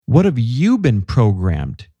What have you been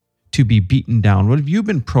programmed to be beaten down? What have you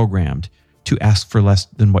been programmed to ask for less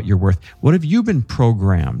than what you're worth? What have you been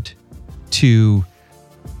programmed to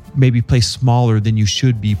maybe play smaller than you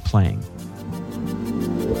should be playing?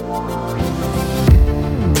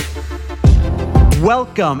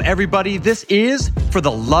 Welcome, everybody. This is For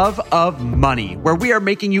the Love of Money, where we are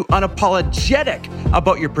making you unapologetic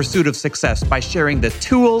about your pursuit of success by sharing the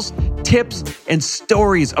tools, tips, and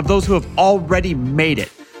stories of those who have already made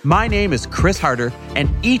it. My name is Chris Harder, and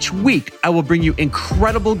each week I will bring you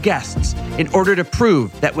incredible guests in order to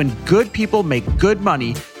prove that when good people make good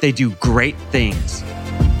money, they do great things.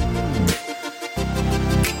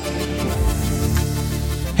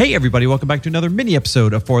 Hey everybody, welcome back to another mini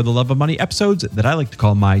episode of For the Love of Money, episodes that I like to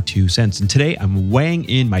call my 2 cents. And today I'm weighing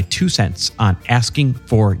in my 2 cents on asking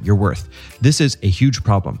for your worth. This is a huge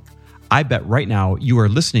problem. I bet right now you are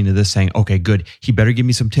listening to this saying, okay, good. He better give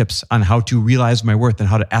me some tips on how to realize my worth and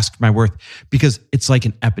how to ask for my worth, because it's like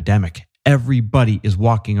an epidemic. Everybody is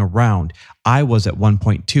walking around. I was at one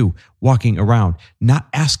point too, walking around, not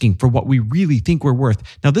asking for what we really think we're worth.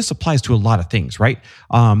 Now, this applies to a lot of things, right?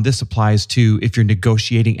 This applies to if you're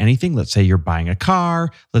negotiating anything. Let's say you're buying a car.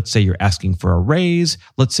 Let's say you're asking for a raise.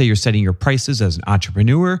 Let's say you're setting your prices as an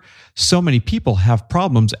entrepreneur. So many people have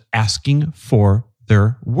problems asking for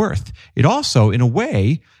their worth. It also, in a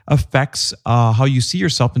way, affects how you see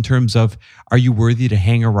yourself in terms of, are you worthy to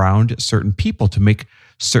hang around certain people, to make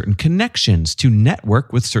certain connections, to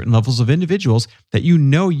network with certain levels of individuals that you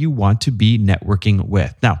know you want to be networking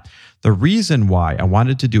with. Now, the reason why I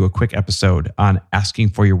wanted to do a quick episode on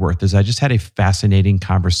asking for your worth is I just had a fascinating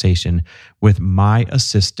conversation with my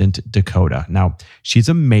assistant, Dakota. Now, she's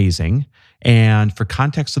amazing. And for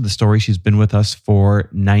context of the story, she's been with us for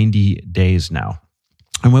 90 days now.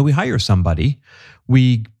 And when we hire somebody,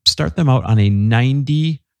 we start them out on a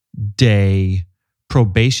 90-day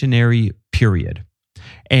probationary period.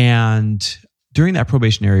 And during that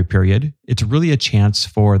probationary period, it's really a chance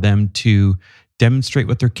for them to demonstrate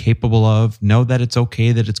what they're capable of, know that it's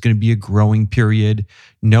okay that it's going to be a growing period,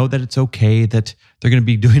 know that it's okay that they're going to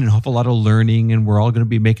be doing an awful lot of learning and we're all going to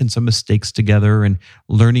be making some mistakes together and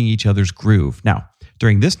learning each other's groove. Now,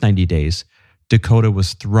 during this 90 days, Dakota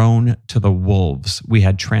was thrown to the wolves. We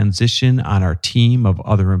had transition on our team of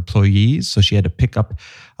other employees, so she had to pick up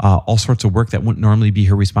all sorts of work that wouldn't normally be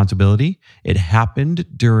her responsibility. It happened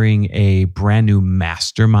during a brand new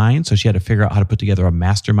mastermind, so she had to figure out how to put together a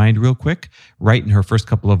mastermind real quick, right in her first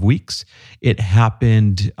couple of weeks. It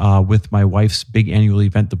happened with my wife's big annual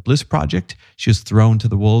event, the Bliss Project. She was thrown to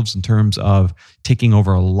the wolves in terms of taking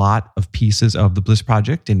over a lot of pieces of the Bliss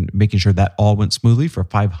Project and making sure that all went smoothly for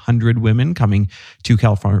 500 women coming to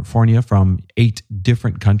California from 8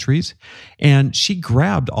 different countries. And she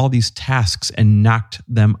grabbed all these tasks and knocked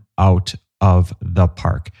them out of the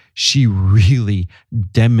park. She really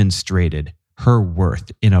demonstrated her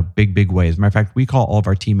worth in a big, big way. As a matter of fact, we call all of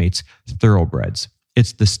our teammates thoroughbreds.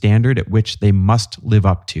 It's the standard at which they must live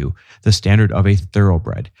up to, the standard of a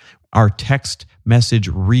thoroughbred. Our text message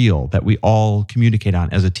reel that we all communicate on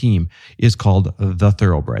as a team is called the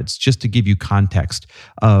Thoroughbreds, just to give you context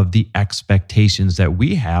of the expectations that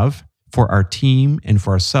we have for our team and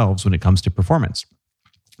for ourselves when it comes to performance.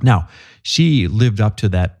 Now, she lived up to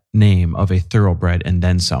that name of a thoroughbred and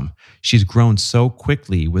then some. She's grown so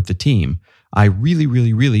quickly with the team. I really,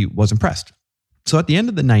 really, really was impressed. So at the end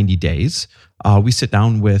of the 90 days, we sit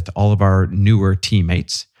down with all of our newer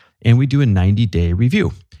teammates and we do a 90-day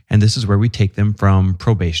review. And this is where we take them from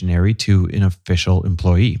probationary to an official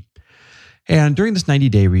employee. And during this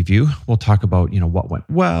 90-day review, we'll talk about, what went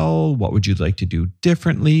well, what would you like to do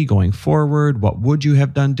differently going forward, what would you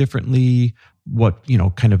have done differently, what,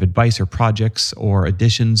 kind of advice or projects or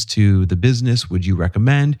additions to the business would you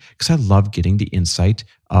recommend? Because I love getting the insight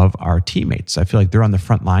of our teammates. I feel like they're on the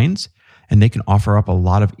front lines and they can offer up a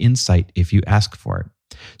lot of insight if you ask for it.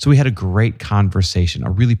 So we had a great conversation,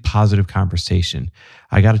 a really positive conversation.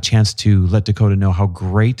 I got a chance to let Dakota know how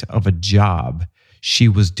great of a job she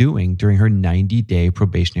was doing during her 90-day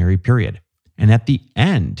probationary period. And at the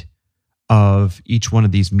end of each one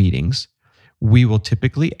of these meetings, we will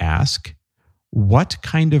typically ask, what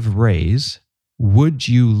kind of raise would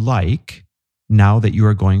you like now that you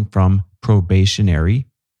are going from probationary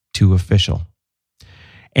to official?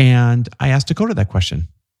 And I asked Dakota that question.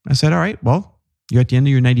 I said, all right, well, you're at the end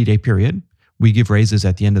of your 90-day period. We give raises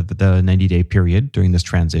at the end of the 90-day period during this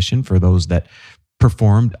transition for those that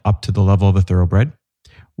performed up to the level of a thoroughbred.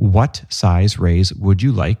 What size raise would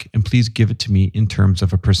you like? And please give it to me in terms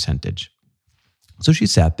of a percentage. So she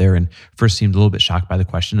sat there and first seemed a little bit shocked by the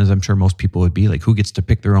question, as I'm sure most people would be, like, who gets to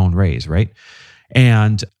pick their own raise, right?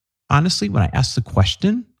 And honestly, when I asked the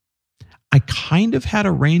question, I kind of had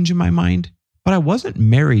a range in my mind, but I wasn't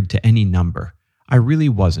married to any number. I really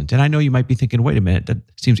wasn't. And I know you might be thinking, wait a minute, that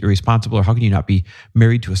seems irresponsible. Or how can you not be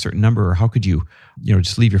married to a certain number? Or how could you,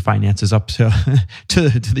 just leave your finances up to, to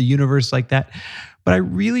the universe like that? But I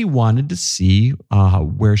really wanted to see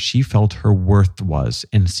where she felt her worth was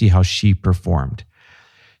and see how she performed.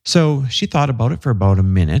 So she thought about it for about a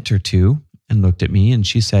minute or two and looked at me and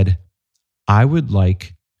she said, I would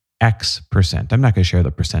like X percent. I'm not going to share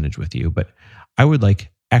the percentage with you, but I would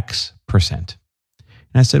like X percent.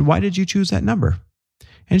 And I said, why did you choose that number?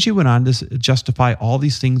 And she went on to justify all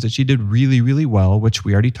these things that she did really, really well, which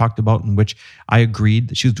we already talked about, and which I agreed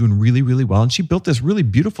that she was doing really, really well. And she built this really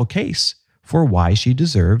beautiful case for why she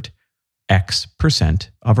deserved X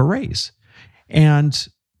percent of a raise. And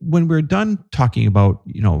when we're done talking about,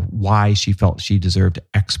 why she felt she deserved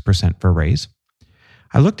X percent for a raise,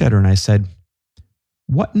 I looked at her and I said,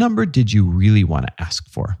 what number did you really want to ask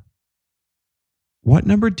for? What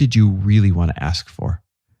number did you really want to ask for?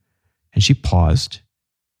 And she paused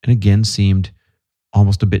and again seemed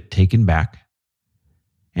almost a bit taken back.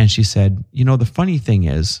 And she said, the funny thing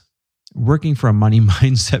is, working for a money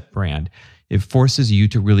mindset brand, it forces you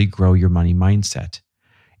to really grow your money mindset.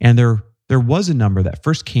 And there was a number that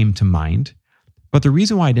first came to mind, but the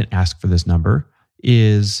reason why I didn't ask for this number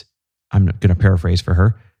is, I'm going to paraphrase for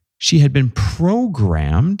her, she had been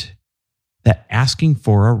programmed that asking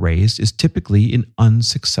for a raise is typically an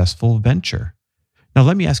unsuccessful venture. Now,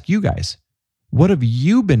 let me ask you guys, what have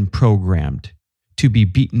you been programmed to be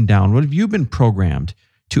beaten down? What have you been programmed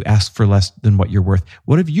to ask for less than what you're worth?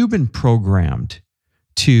 What have you been programmed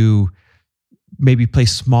to maybe play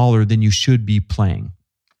smaller than you should be playing?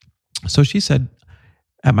 So she said,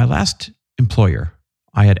 at my last employer,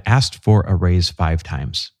 I had asked for a raise 5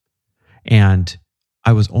 times. And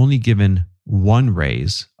I was only given one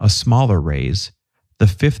raise, a smaller raise, the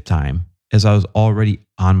 5th time, as I was already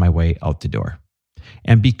on my way out the door.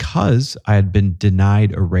 And because I had been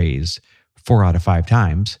denied a raise 4 out of 5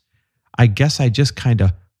 times, I guess I just kind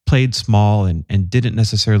of played small and didn't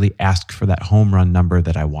necessarily ask for that home run number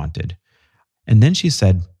that I wanted. And then she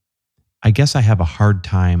said, I guess I have a hard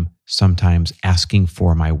time sometimes asking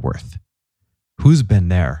for my worth. Who's been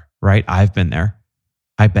there, right? I've been there.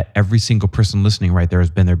 I bet every single person listening right there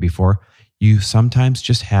has been there before. You sometimes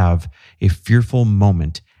just have a fearful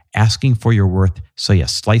moment asking for your worth, so you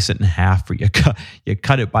slice it in half, or you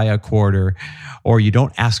cut it by a quarter, or you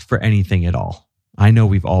don't ask for anything at all. I know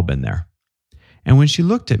we've all been there. And when she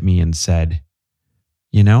looked at me and said,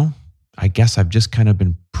 I guess I've just kind of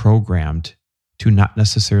been programmed to not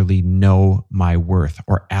necessarily know my worth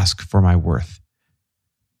or ask for my worth,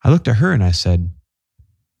 I looked at her and I said,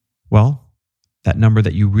 well, that number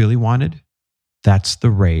that you really wanted, that's the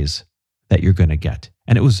raise that you're going to get.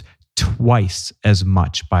 And it was twice as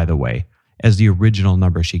much, by the way, as the original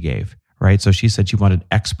number she gave, right? So she said she wanted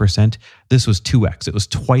X percent. This was 2X. It was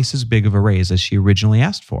twice as big of a raise as she originally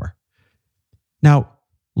asked for. Now,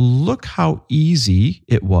 look how easy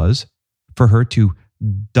it was for her to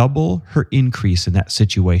double her increase in that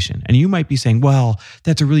situation. And you might be saying, well,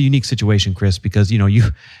 that's a really unique situation, Chris, because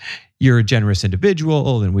you're a generous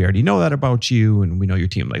individual and we already know that about you and we know your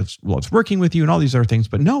team loves working with you and all these other things.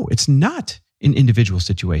 But no, it's not an individual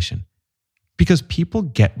situation because people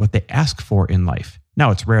get what they ask for in life. Now,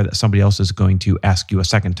 it's rare that somebody else is going to ask you a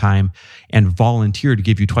second time and volunteer to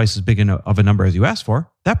give you twice as big of a number as you asked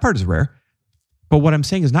for. That part is rare. But what I'm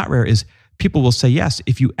saying is not rare is people will say yes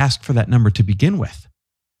if you ask for that number to begin with.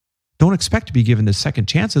 Don't expect to be given the second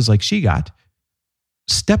chances like she got.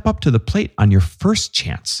 Step up to the plate on your first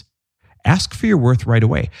chance. Ask for your worth right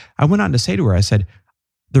away. I went on to say to her, I said,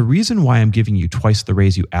 the reason why I'm giving you twice the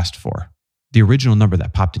raise you asked for, the original number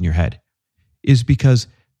that popped in your head, is because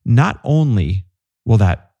not only will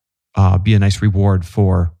that be a nice reward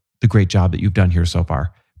for the great job that you've done here so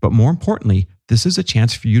far, but more importantly, this is a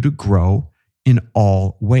chance for you to grow in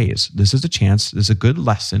all ways. This is a good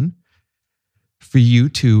lesson for you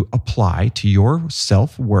to apply to your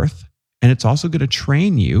self-worth. And it's also going to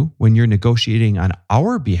train you when you're negotiating on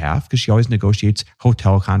our behalf, because she always negotiates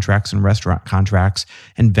hotel contracts and restaurant contracts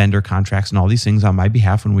and vendor contracts and all these things on my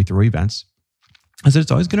behalf when we throw events. I said,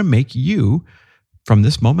 it's always going to make you, from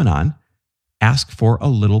this moment on, ask for a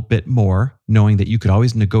little bit more, knowing that you could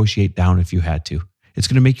always negotiate down if you had to. It's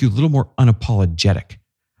going to make you a little more unapologetic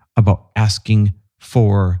about asking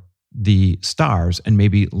for the stars and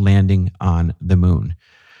maybe landing on the moon.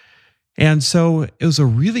 And so it was a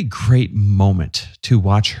really great moment to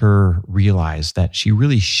watch her realize that she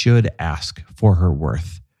really should ask for her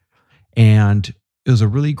worth. And it was a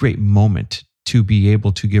really great moment to be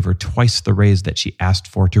able to give her twice the raise that she asked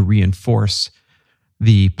for, to reinforce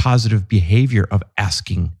the positive behavior of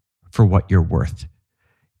asking for what you're worth.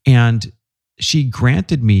 And she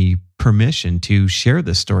granted me permission to share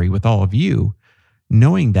this story with all of you,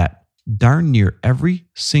 knowing that darn near every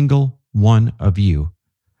single one of you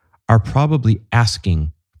are probably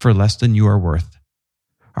asking for less than you are worth,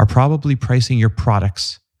 are probably pricing your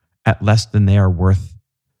products at less than they are worth,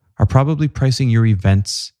 are probably pricing your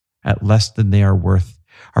events at less than they are worth,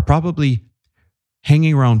 are probably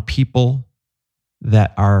hanging around people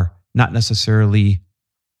that are not necessarily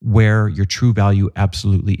where your true value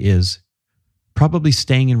absolutely is, probably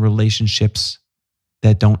staying in relationships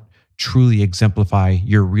that don't truly exemplify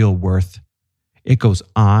your real worth. It goes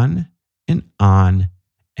on and on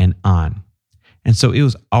and on. And so it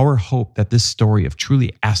was our hope that this story of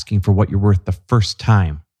truly asking for what you're worth the first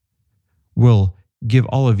time will give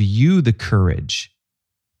all of you the courage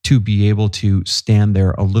to be able to stand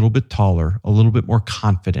there a little bit taller, a little bit more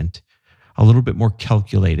confident, a little bit more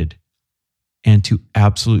calculated, and to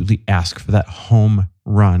absolutely ask for that home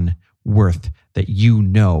run worth that you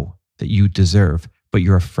know that you deserve, but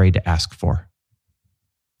you're afraid to ask for.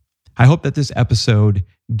 I hope that this episode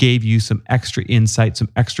gave you some extra insight, some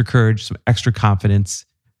extra courage, some extra confidence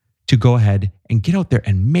to go ahead and get out there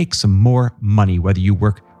and make some more money, whether you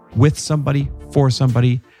work with somebody, for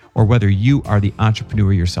somebody, or whether you are the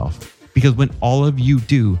entrepreneur yourself. Because when all of you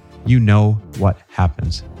do, you know what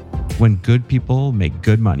happens. When good people make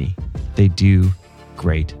good money, they do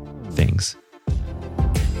great things.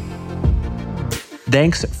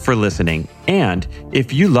 Thanks for listening. And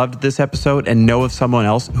if you loved this episode and know of someone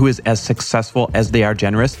else who is as successful as they are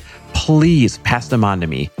generous, please pass them on to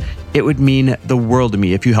me. It would mean the world to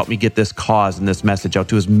me if you help me get this cause and this message out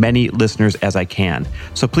to as many listeners as I can.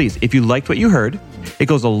 So please, if you liked what you heard, it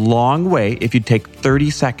goes a long way if you take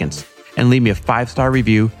 30 seconds and leave me a 5-star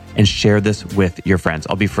review and share this with your friends.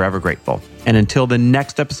 I'll be forever grateful. And until the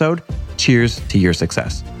next episode, cheers to your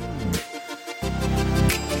success.